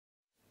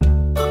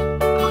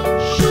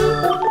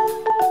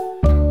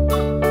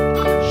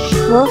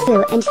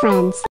Wolfoo and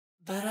Friends.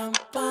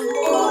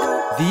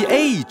 The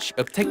age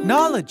of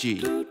technology.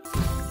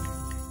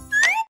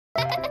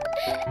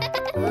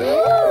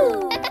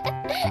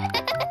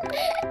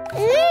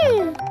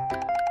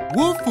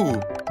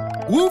 Wolfoo!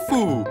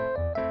 Wolfoo!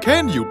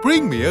 Can you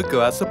bring me a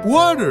glass of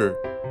water?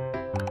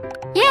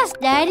 Yes,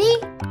 Daddy.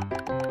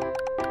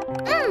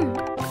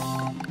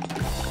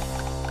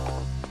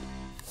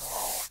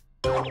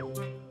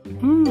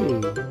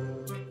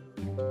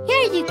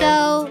 Here you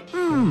go.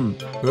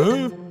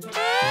 Huh?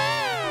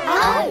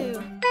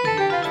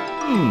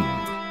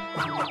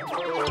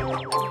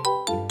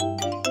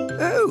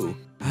 Oh.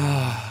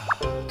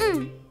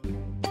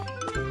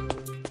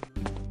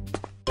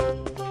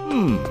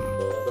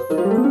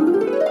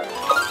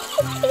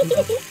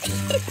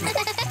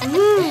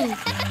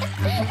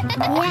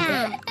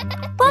 Yeah.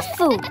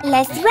 Wolfoo,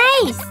 let's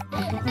race.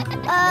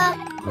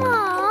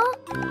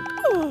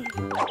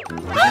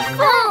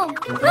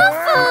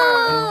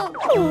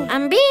 Wolfoo!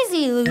 I'm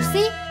busy,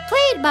 Lucy.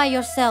 Play it by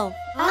yourself.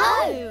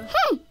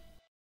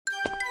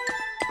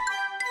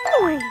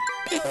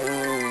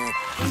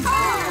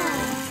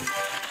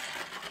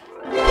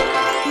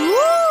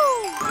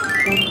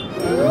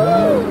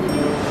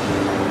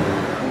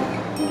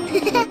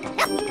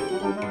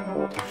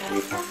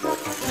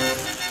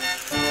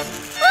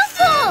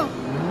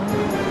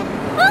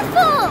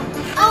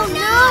 Oh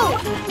no!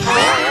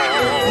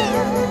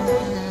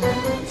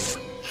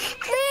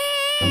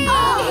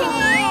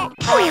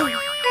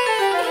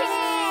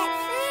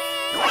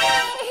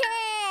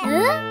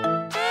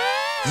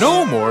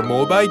 No more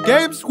mobile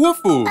games,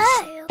 Wolfoo!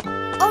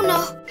 Oh no!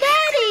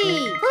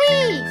 Daddy,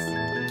 please.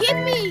 Give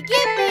me!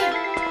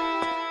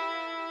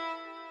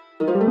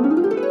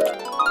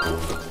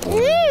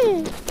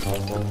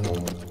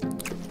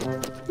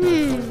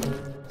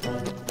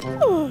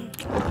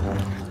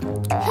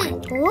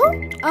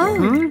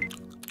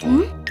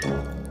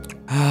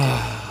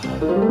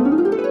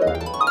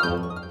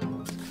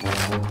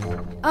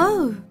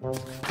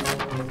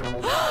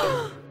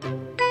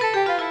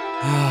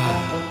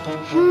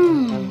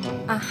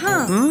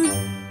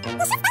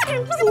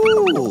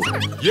 Ooh,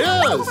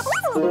 yes!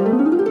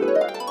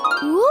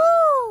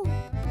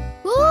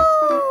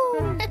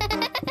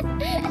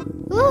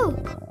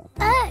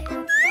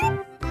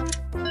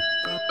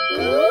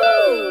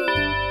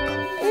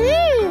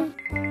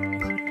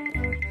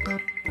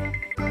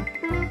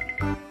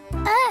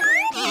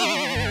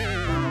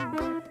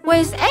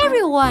 Where's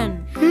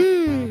everyone?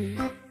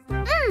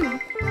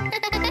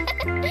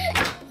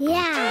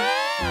 Yeah.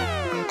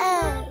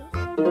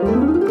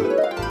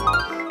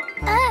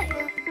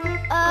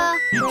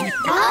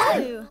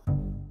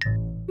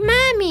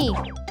 Mommy,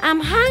 I'm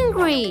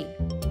hungry.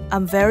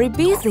 I'm very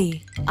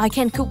busy. I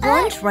can cook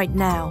lunch right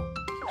now.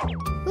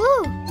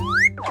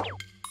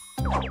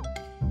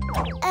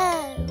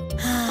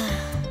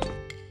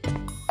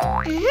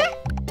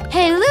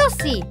 Hey,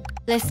 Lucy,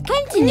 let's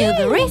continue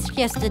the race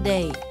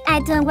yesterday. I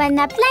don't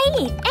wanna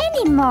play it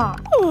anymore.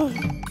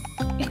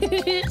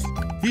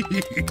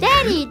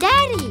 Daddy!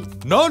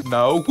 Not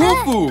now,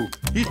 Wolfoo!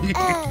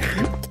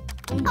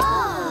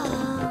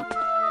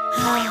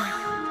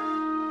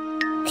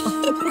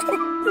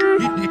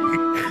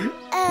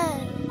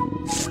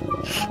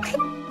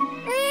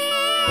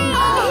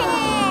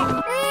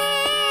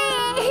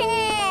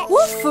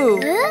 Wolfoo!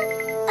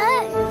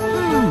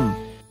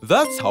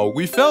 That's how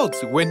we felt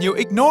when you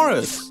ignore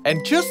us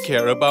and just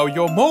care about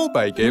your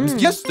mobile games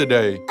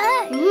yesterday.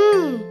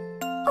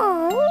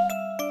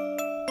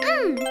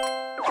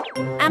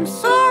 I'm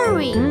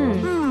sorry.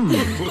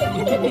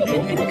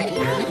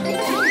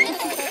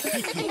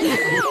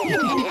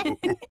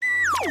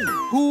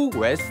 Who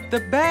wets the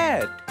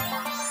bed?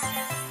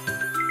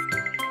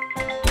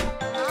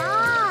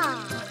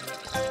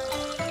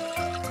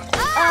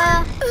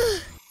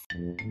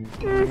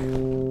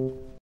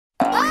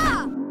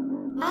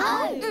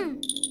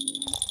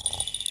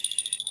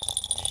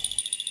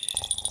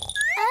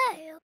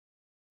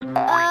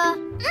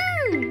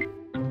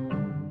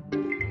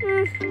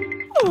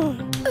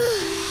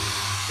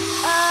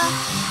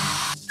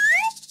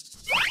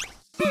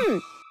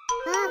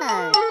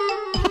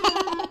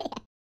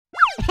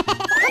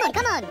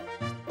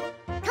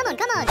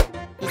 Come on.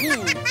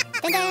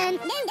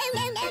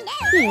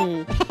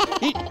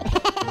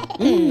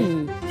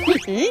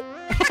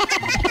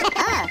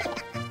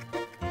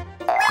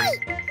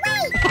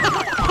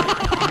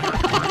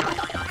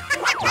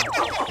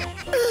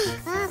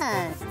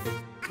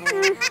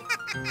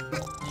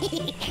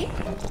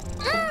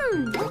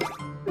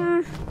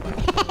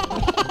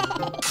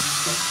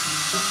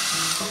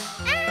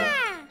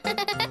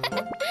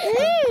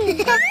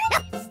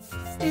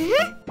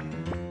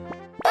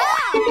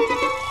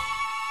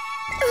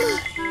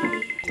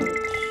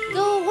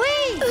 Go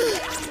away.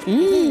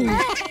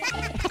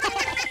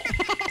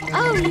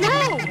 Oh no.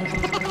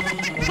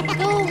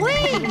 Go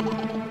away.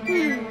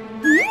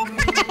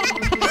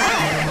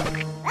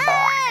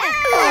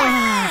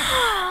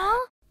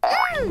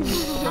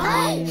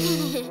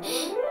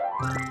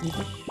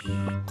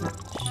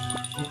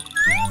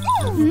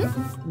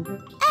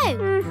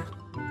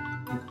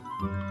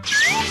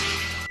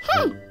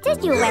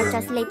 You went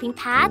to sleeping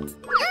pad.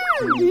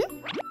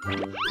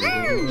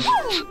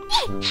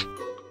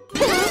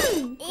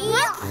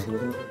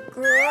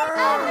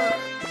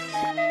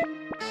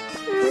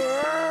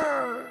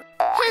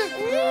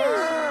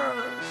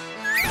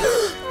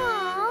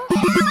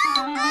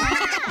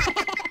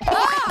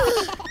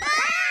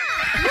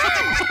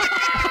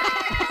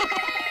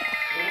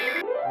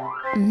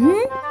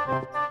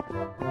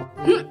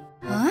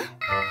 Huh?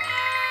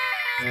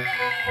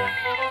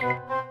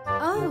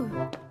 Oh.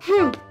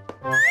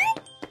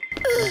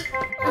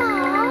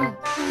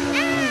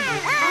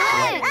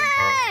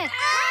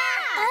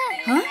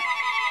 Huh?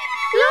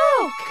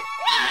 Look!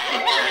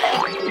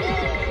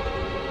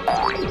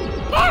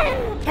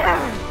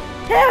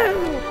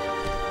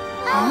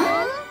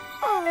 Huh?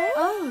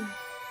 Oh.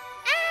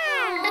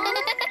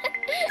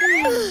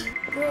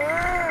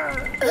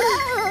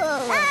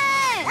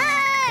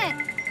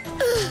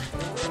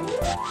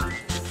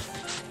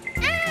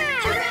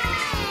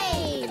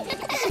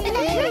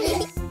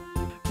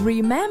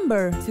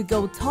 Remember to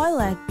go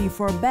toilet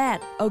before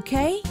bed,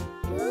 okay?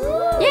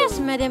 Yes,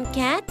 Madam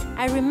Cat.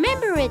 I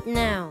remember it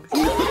now.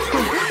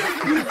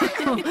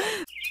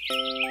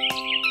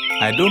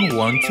 I don't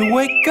want to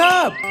wake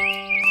up.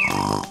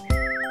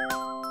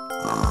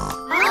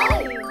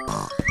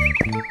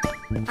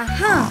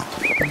 Aha!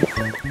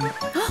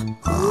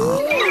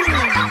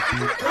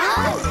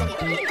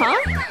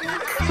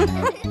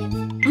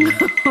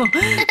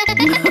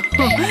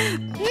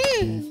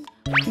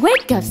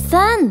 Wake up,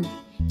 son!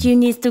 You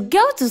need to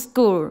go to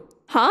school.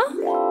 Huh?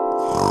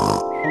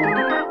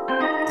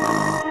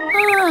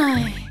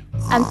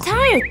 I'm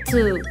tired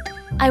too.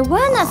 I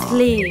wanna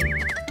sleep.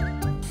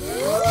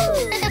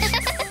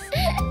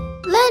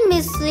 Let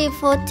me sleep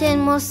for 10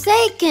 more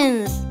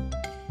seconds.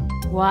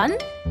 1,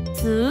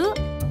 2,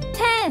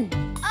 10.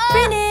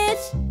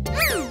 Finish!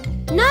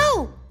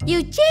 No!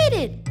 You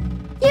cheated!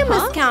 You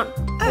must count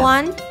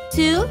 1,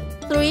 2,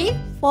 3,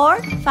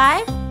 4,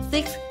 5,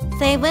 6,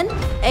 7,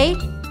 8,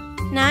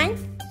 9,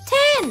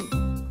 10.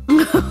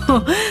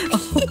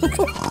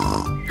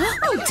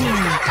 Oh dear.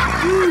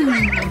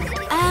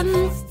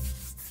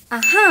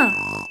 Aha.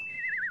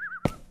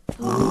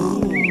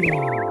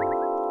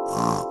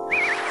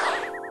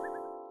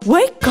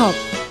 Wake up,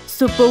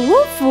 Super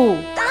Wolfoo.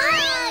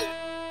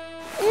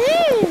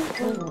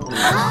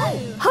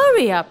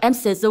 Hurry up and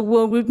save the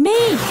world with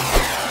me.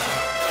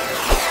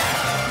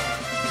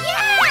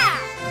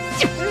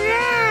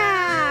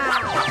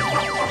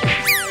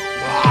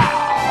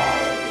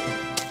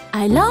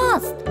 I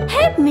lost.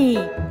 Help me.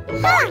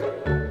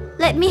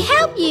 Let me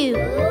help you.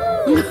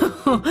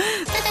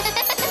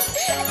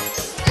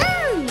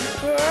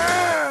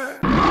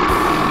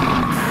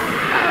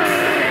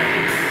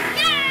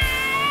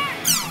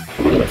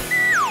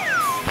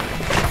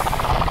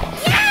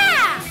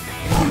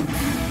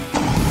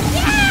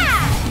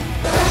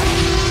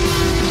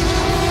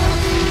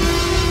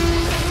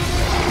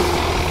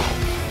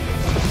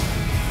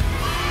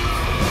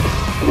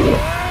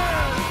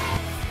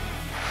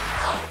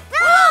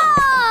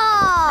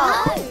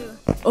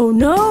 Oh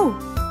no,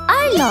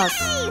 I lost.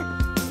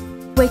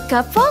 Wake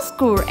up for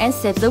school and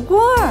save the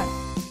world.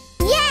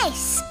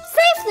 Yes!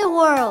 Save the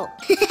world.